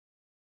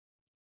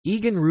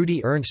Egon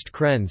Rudi Ernst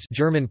Krenz,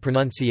 German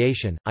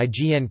pronunciation,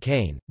 Ign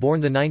Kane, born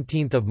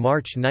 19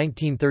 March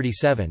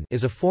 1937,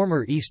 is a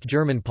former East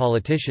German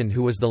politician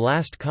who was the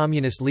last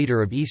communist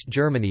leader of East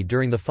Germany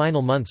during the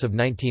final months of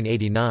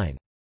 1989.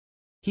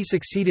 He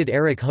succeeded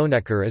Erich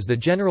Honecker as the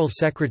General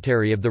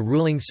Secretary of the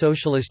ruling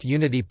Socialist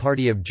Unity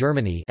Party of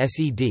Germany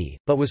 (SED),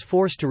 but was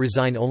forced to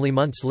resign only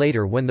months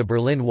later when the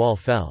Berlin Wall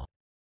fell.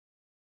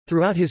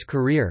 Throughout his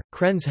career,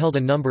 Krenz held a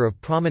number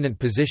of prominent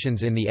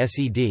positions in the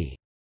SED.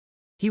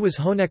 He was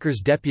Honecker's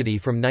deputy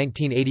from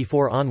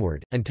 1984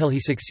 onward, until he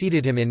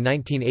succeeded him in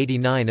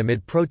 1989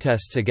 amid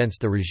protests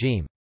against the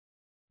regime.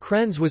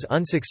 Krenz was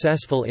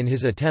unsuccessful in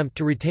his attempt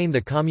to retain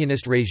the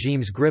communist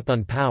regime's grip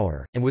on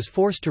power, and was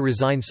forced to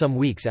resign some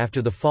weeks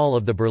after the fall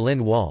of the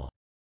Berlin Wall.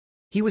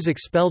 He was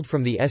expelled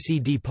from the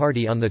SED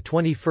party on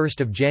 21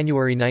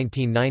 January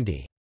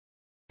 1990.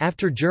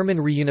 After German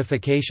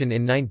reunification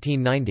in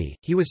 1990,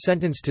 he was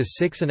sentenced to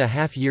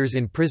 6.5 years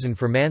in prison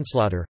for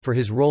manslaughter, for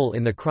his role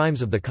in the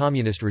crimes of the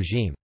communist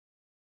regime.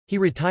 He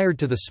retired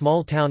to the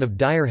small town of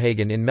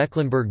Dierhagen in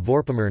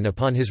Mecklenburg-Vorpommern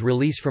upon his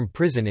release from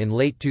prison in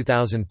late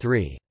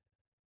 2003.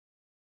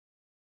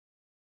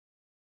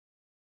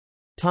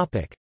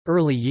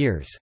 Early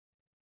years.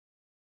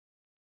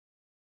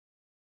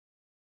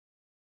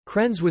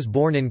 Krenz was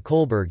born in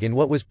Kolberg in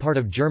what was part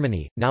of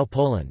Germany, now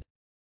Poland.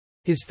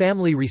 His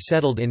family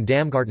resettled in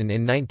Damgarten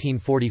in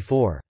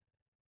 1944.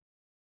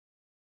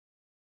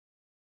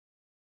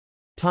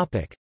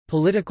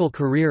 Political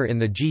career in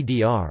the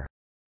GDR.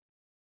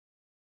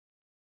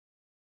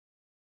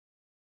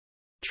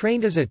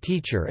 Trained as a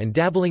teacher and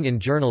dabbling in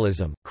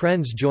journalism,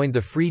 Krenz joined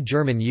the Free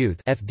German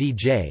Youth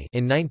 (FDJ)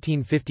 in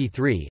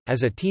 1953,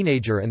 as a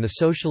teenager and the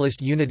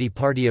Socialist Unity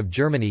Party of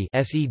Germany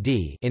 (SED)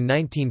 in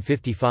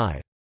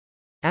 1955.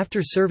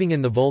 After serving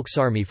in the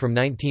Volksarmee from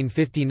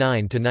 1959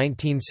 to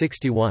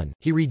 1961,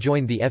 he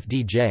rejoined the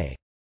FDJ.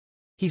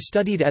 He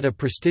studied at a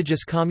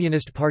prestigious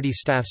Communist Party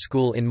staff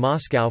school in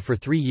Moscow for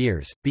 3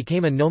 years,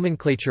 became a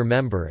nomenclature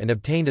member and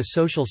obtained a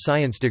social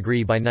science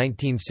degree by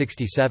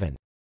 1967.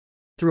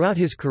 Throughout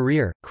his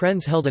career,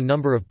 Krenz held a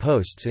number of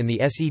posts in the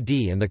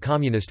SED and the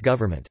communist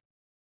government.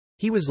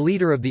 He was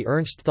leader of the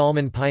Ernst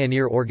Thälmann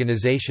Pioneer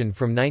Organization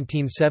from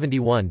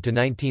 1971 to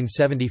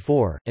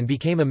 1974, and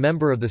became a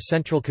member of the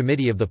Central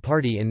Committee of the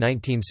party in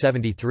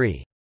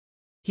 1973.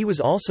 He was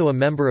also a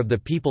member of the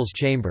People's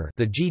Chamber,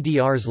 the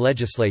GDR's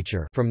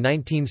legislature, from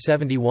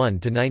 1971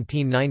 to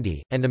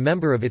 1990, and a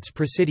member of its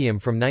Presidium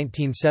from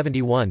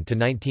 1971 to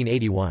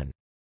 1981.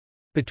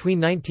 Between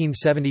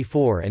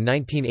 1974 and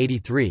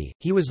 1983,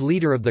 he was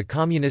leader of the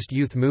Communist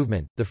Youth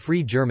Movement, the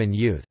Free German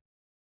Youth.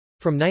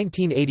 From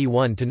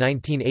 1981 to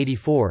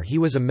 1984 he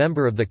was a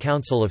member of the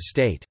Council of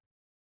State.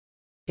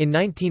 In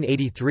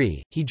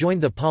 1983, he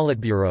joined the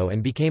Politburo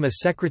and became a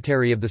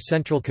secretary of the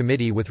Central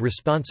Committee with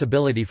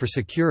responsibility for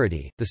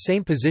security, the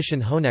same position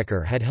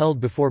Honecker had held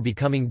before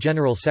becoming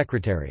General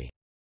Secretary.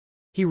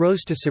 He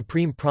rose to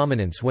supreme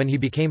prominence when he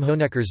became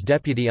Honecker's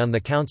deputy on the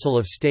Council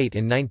of State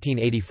in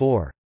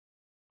 1984.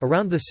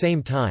 Around the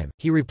same time,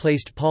 he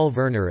replaced Paul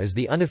Werner as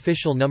the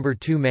unofficial number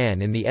 2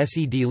 man in the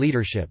SED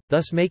leadership,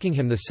 thus making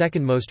him the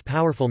second most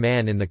powerful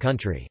man in the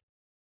country.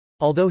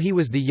 Although he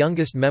was the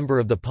youngest member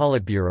of the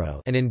Politburo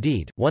and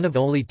indeed, one of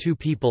only 2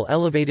 people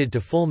elevated to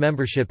full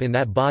membership in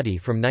that body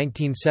from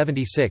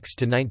 1976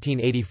 to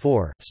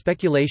 1984,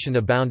 speculation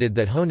abounded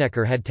that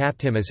Honecker had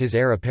tapped him as his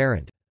heir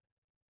apparent.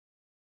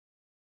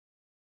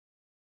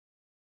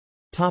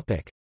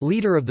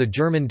 Leader of the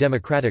German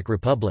Democratic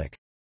Republic.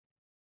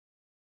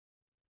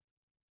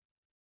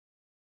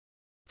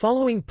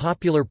 Following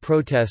popular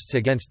protests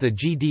against the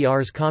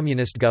GDR's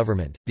communist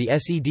government, the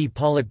SED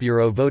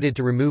Politburo voted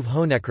to remove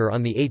Honecker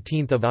on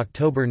 18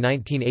 October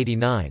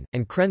 1989,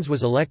 and Krenz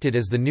was elected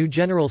as the new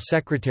General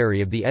Secretary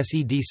of the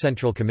SED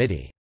Central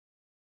Committee.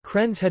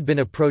 Krenz had been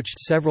approached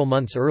several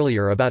months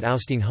earlier about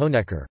ousting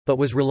Honecker, but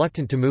was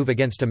reluctant to move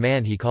against a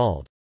man he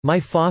called, "my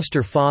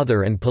foster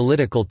father and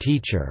political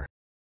teacher."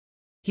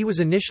 He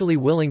was initially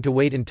willing to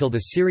wait until the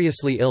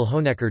seriously ill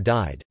Honecker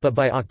died, but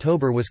by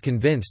October was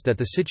convinced that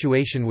the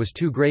situation was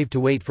too grave to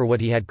wait for what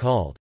he had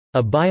called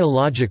a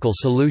biological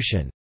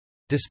solution.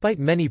 Despite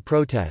many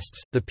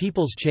protests, the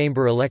People's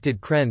Chamber elected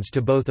Krenz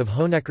to both of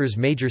Honecker's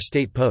major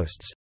state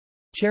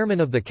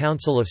posts—chairman of the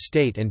Council of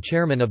State and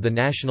chairman of the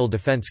National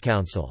Defense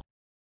Council.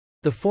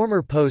 The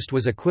former post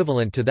was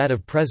equivalent to that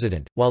of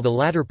president, while the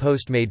latter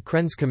post made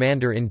Krenz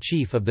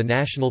commander-in-chief of the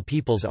National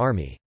People's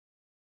Army.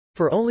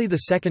 For only the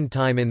second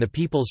time in the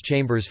People's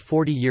Chamber's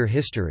 40-year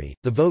history,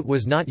 the vote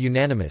was not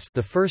unanimous.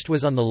 The first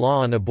was on the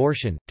law on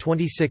abortion,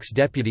 26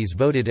 deputies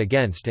voted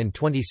against and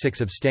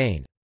 26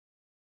 abstained.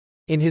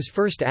 In his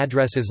first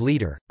address as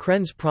leader,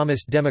 Krenz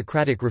promised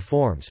democratic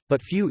reforms,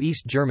 but few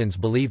East Germans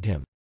believed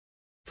him.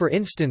 For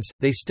instance,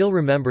 they still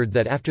remembered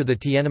that after the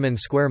Tiananmen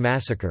Square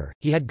massacre,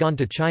 he had gone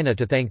to China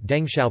to thank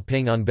Deng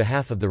Xiaoping on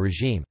behalf of the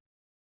regime.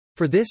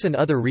 For this and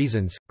other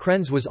reasons,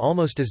 Krenz was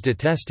almost as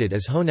detested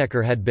as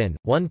Honecker had been.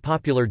 One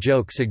popular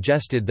joke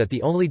suggested that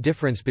the only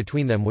difference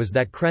between them was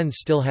that Krenz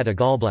still had a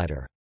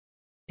gallbladder.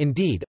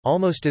 Indeed,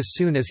 almost as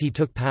soon as he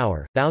took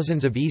power,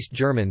 thousands of East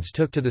Germans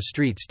took to the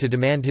streets to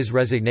demand his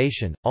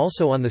resignation.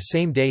 Also on the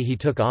same day he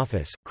took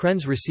office,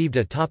 Krenz received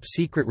a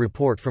top-secret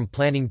report from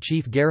planning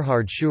chief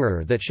Gerhard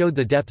Scheurer that showed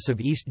the depths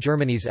of East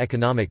Germany's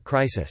economic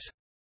crisis.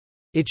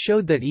 It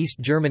showed that East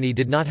Germany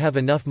did not have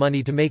enough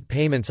money to make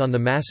payments on the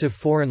massive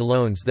foreign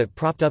loans that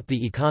propped up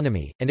the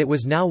economy, and it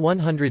was now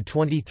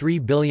 123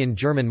 billion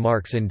German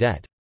marks in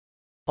debt.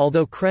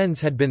 Although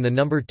Krenz had been the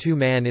number 2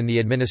 man in the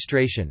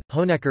administration,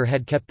 Honecker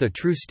had kept the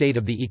true state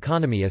of the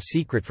economy a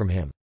secret from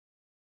him.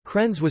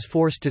 Krenz was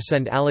forced to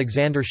send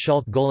Alexander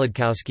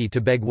Schalk-Golodkowski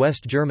to beg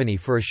West Germany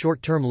for a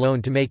short-term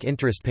loan to make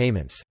interest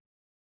payments.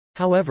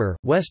 However,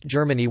 West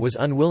Germany was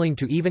unwilling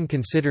to even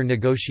consider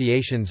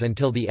negotiations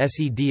until the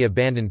SED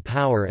abandoned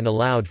power and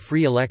allowed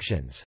free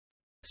elections.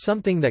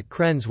 Something that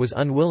Krenz was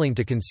unwilling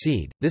to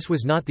concede. This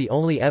was not the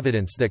only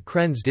evidence that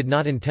Krenz did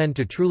not intend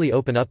to truly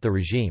open up the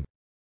regime.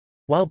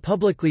 While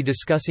publicly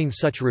discussing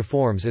such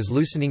reforms as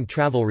loosening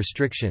travel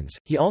restrictions,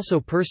 he also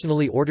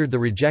personally ordered the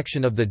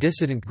rejection of the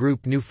dissident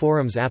group New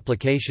Forum's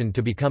application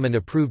to become an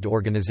approved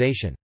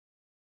organization.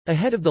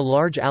 Ahead of the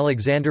large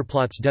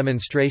Alexanderplatz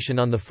demonstration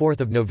on 4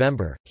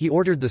 November, he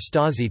ordered the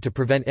Stasi to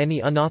prevent any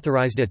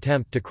unauthorized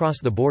attempt to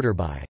cross the border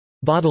by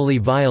bodily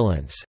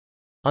violence.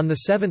 On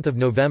 7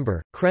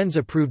 November, Krenz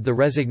approved the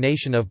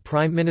resignation of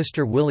Prime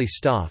Minister Willy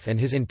Stoph and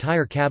his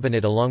entire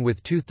cabinet along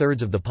with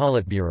 2/3 of the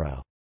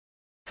Politburo.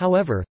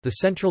 However, the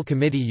Central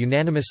Committee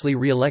unanimously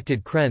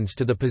re-elected Krenz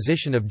to the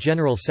position of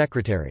General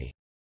Secretary.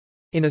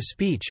 In a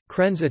speech,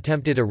 Krenz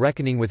attempted a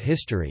reckoning with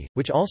history,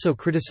 which also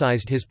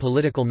criticized his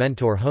political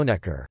mentor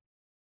Honecker.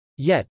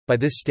 Yet, by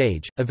this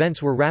stage,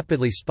 events were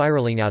rapidly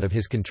spiraling out of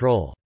his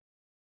control.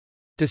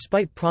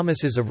 Despite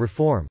promises of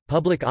reform,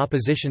 public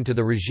opposition to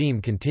the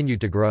regime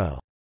continued to grow.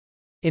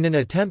 In an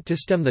attempt to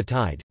stem the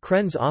tide,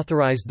 Krenz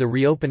authorized the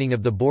reopening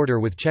of the border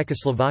with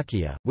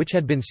Czechoslovakia, which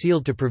had been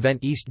sealed to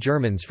prevent East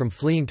Germans from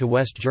fleeing to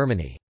West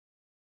Germany.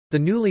 The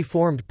newly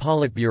formed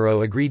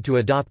Politburo agreed to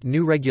adopt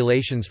new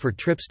regulations for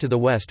trips to the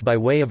West by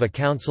way of a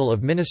Council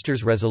of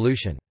Ministers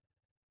resolution.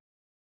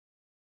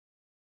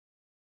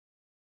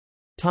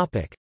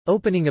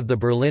 Opening of the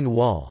Berlin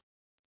Wall.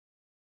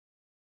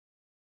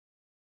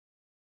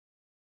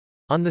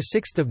 On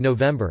 6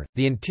 November,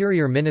 the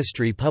Interior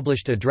Ministry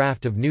published a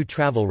draft of new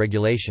travel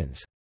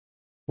regulations.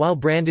 While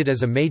branded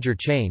as a major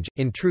change,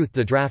 in truth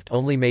the draft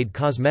only made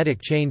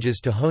cosmetic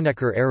changes to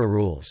Honecker-era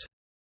rules.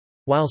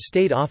 While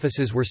state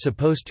offices were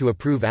supposed to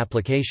approve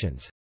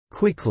applications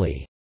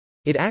quickly,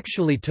 it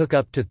actually took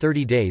up to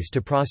 30 days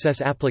to process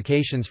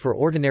applications for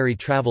ordinary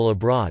travel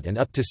abroad and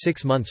up to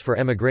 6 months for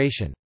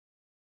emigration.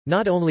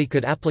 Not only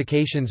could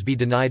applications be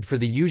denied for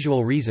the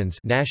usual reasons,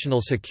 national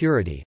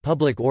security,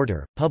 public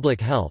order, public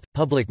health,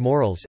 public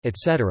morals,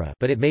 etc.,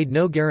 but it made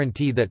no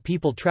guarantee that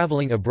people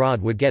traveling abroad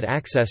would get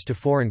access to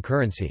foreign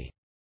currency.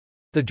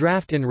 The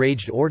draft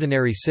enraged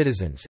ordinary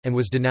citizens, and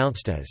was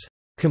denounced as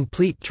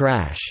complete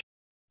trash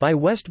by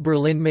West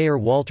Berlin Mayor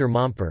Walter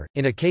Momper.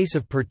 In a case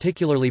of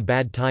particularly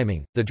bad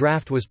timing, the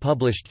draft was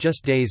published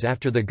just days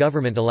after the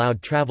government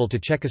allowed travel to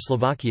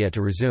Czechoslovakia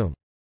to resume.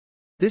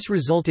 This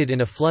resulted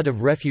in a flood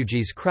of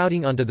refugees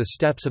crowding onto the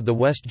steps of the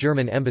West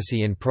German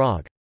embassy in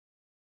Prague.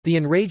 The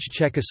enraged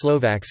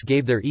Czechoslovaks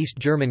gave their East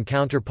German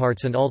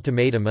counterparts an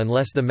ultimatum: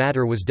 unless the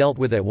matter was dealt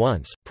with at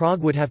once,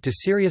 Prague would have to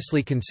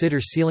seriously consider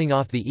sealing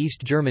off the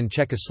East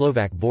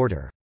German-Czechoslovak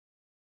border.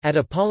 At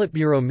a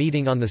Politburo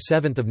meeting on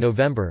 7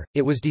 November,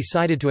 it was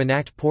decided to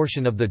enact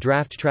portion of the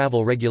draft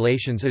travel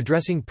regulations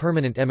addressing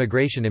permanent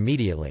emigration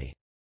immediately.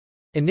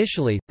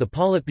 Initially, the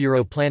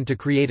Politburo planned to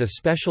create a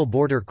special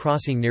border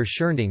crossing near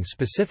Schörnding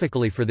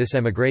specifically for this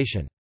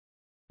emigration.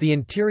 The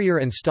Interior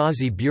and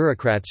Stasi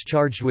bureaucrats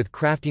charged with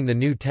crafting the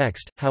new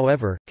text,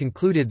 however,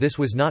 concluded this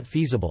was not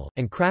feasible,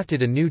 and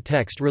crafted a new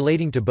text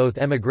relating to both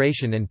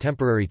emigration and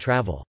temporary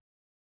travel.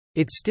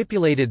 It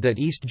stipulated that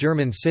East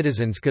German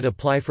citizens could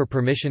apply for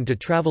permission to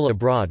travel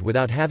abroad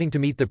without having to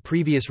meet the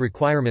previous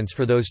requirements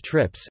for those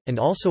trips, and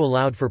also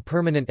allowed for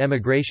permanent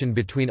emigration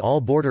between all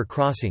border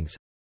crossings,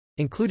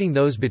 including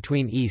those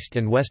between East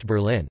and West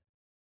Berlin.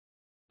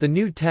 The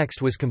new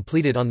text was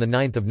completed on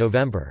 9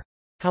 November.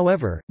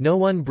 However, no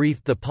one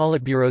briefed the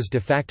Politburo's de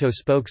facto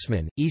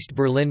spokesman, East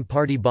Berlin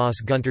party boss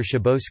Günter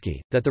Schabowski,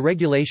 that the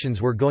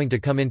regulations were going to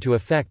come into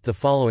effect the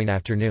following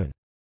afternoon.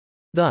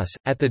 Thus,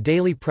 at the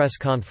daily press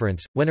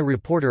conference, when a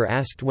reporter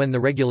asked when the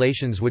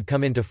regulations would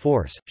come into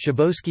force,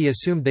 Schabowski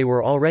assumed they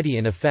were already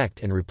in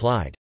effect and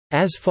replied,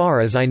 "As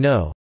far as I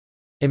know,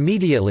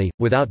 immediately,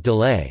 without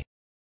delay."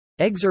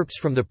 Excerpts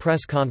from the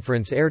press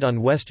conference aired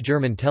on West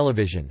German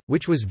television,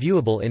 which was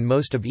viewable in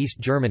most of East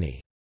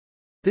Germany.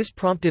 This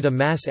prompted a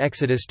mass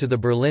exodus to the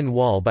Berlin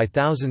Wall by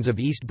thousands of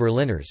East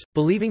Berliners,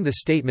 believing the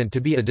statement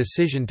to be a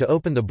decision to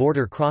open the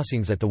border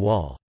crossings at the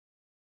wall.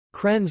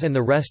 Krenz and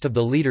the rest of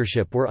the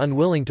leadership were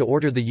unwilling to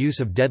order the use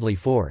of deadly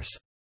force.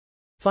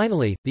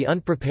 Finally, the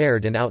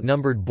unprepared and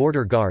outnumbered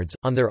border guards,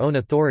 on their own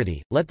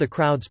authority, let the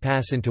crowds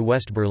pass into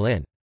West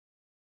Berlin.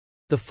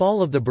 The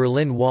fall of the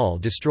Berlin Wall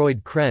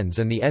destroyed Krenz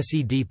and the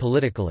SED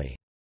politically.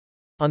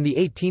 On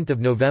 18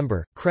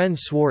 November,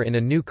 Krenz swore in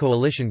a new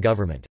coalition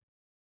government.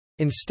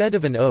 Instead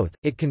of an oath,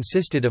 it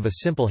consisted of a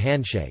simple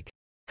handshake.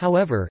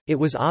 However, it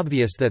was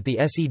obvious that the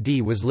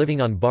SED was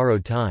living on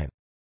borrowed time.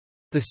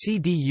 The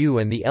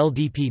CDU and the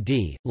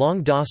LDPD,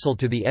 long docile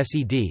to the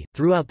SED,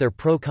 threw out their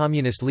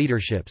pro-communist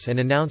leaderships and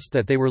announced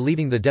that they were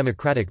leaving the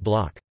Democratic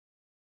bloc.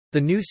 The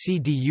new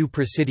CDU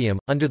Presidium,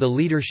 under the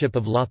leadership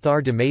of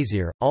Lothar de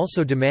Maizière,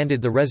 also demanded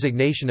the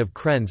resignation of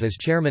Krenz as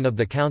chairman of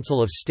the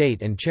Council of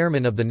State and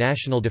chairman of the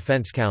National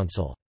Defense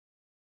Council.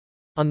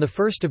 On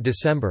 1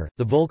 December,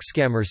 the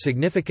Volkskammer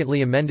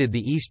significantly amended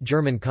the East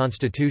German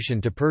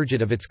constitution to purge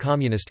it of its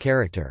communist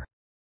character.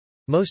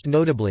 Most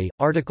notably,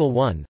 Article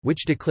 1,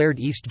 which declared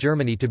East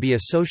Germany to be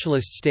a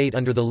socialist state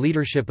under the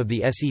leadership of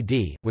the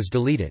SED, was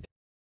deleted.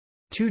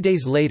 2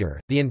 days later,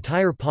 the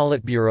entire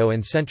Politburo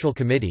and Central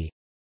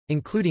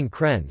Committee—including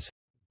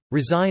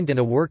Krenz—resigned and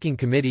a working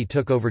committee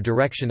took over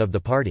direction of the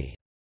party.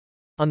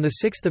 On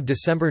 6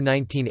 December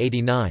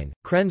 1989,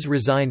 Krenz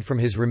resigned from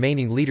his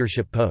remaining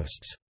leadership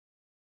posts.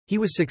 He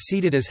was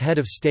succeeded as head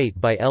of state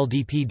by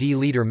LDPD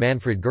leader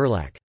Manfred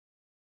Gerlach.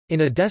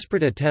 In a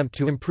desperate attempt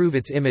to improve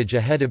its image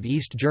ahead of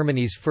East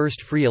Germany's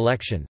first free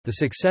election, the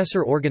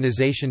successor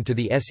organization to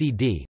the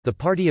SED, the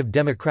Party of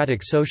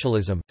Democratic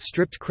Socialism,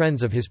 stripped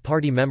Krenz of his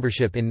party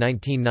membership in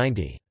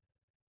 1990.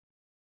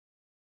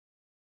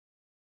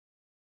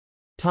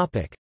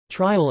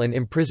 Trial and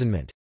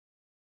imprisonment.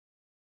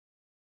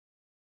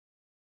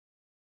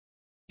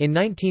 In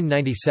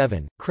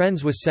 1997,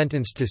 Krenz was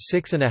sentenced to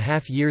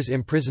 6.5 years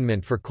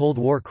imprisonment for Cold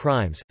War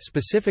crimes,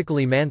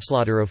 specifically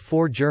manslaughter of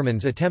 4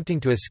 Germans attempting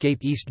to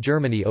escape East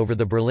Germany over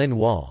the Berlin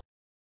Wall.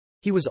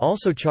 He was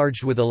also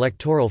charged with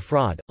electoral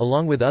fraud,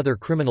 along with other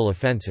criminal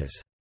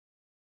offences.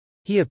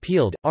 He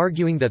appealed,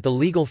 arguing that the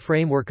legal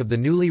framework of the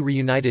newly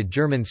reunited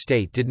German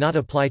state did not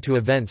apply to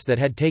events that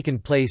had taken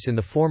place in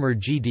the former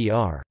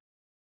GDR.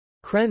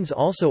 Krenz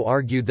also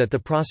argued that the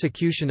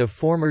prosecution of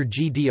former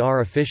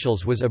GDR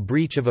officials was a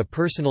breach of a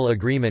personal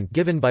agreement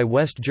given by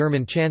West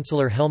German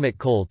Chancellor Helmut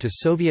Kohl to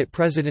Soviet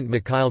President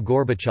Mikhail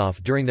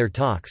Gorbachev during their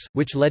talks,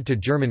 which led to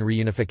German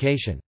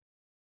reunification.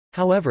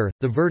 However,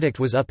 the verdict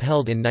was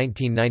upheld in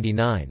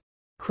 1999.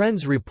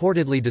 Krenz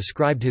reportedly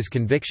described his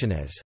conviction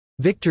as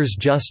victor's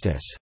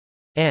justice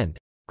and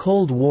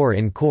Cold War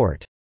in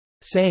court,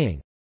 saying,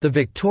 "The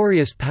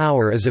victorious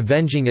power is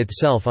avenging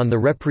itself on the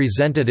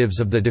representatives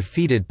of the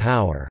defeated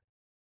power."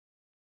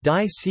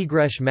 Die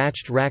Siegrecht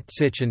matched Racht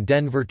sich and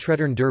den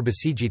Vertretern der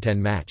Besiegten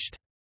matched.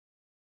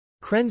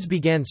 Krenz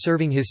began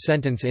serving his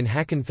sentence in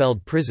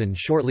Hackenfeld prison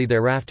shortly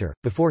thereafter,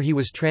 before he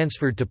was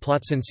transferred to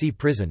Plötzensee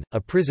prison, a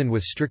prison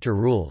with stricter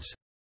rules.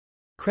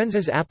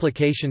 Krenz's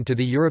application to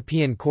the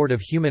European Court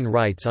of Human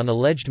Rights on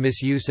alleged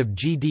misuse of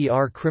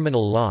GDR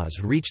criminal laws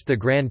reached the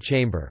Grand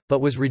Chamber, but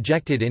was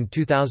rejected in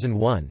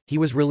 2001. He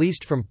was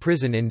released from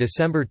prison in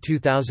December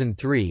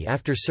 2003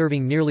 after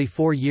serving nearly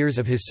 4 years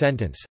of his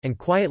sentence, and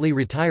quietly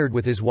retired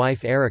with his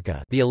wife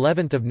Erika, the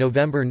 11th of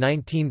November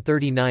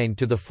 1939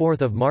 to the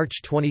 4th of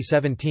March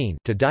 2017,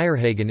 to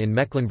Dierhagen in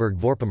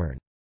Mecklenburg-Vorpommern.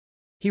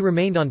 He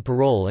remained on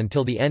parole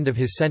until the end of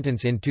his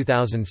sentence in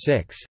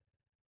 2006.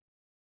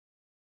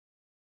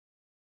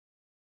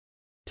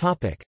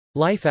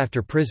 Life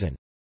after prison.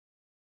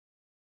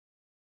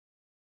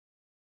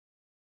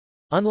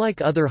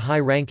 Unlike other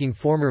high-ranking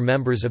former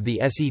members of the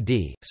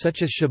SED,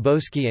 such as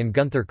Schabowski and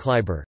Günther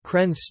Kleiber,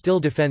 Krenz still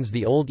defends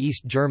the old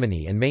East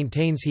Germany and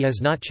maintains he has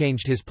not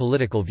changed his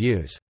political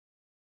views.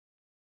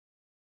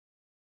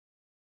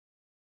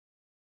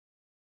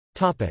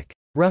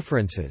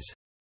 References.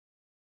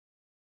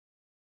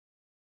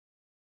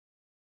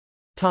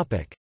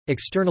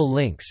 External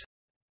links.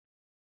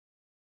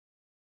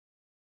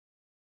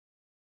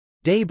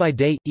 Day by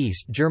Day,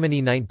 East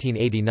Germany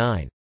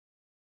 1989.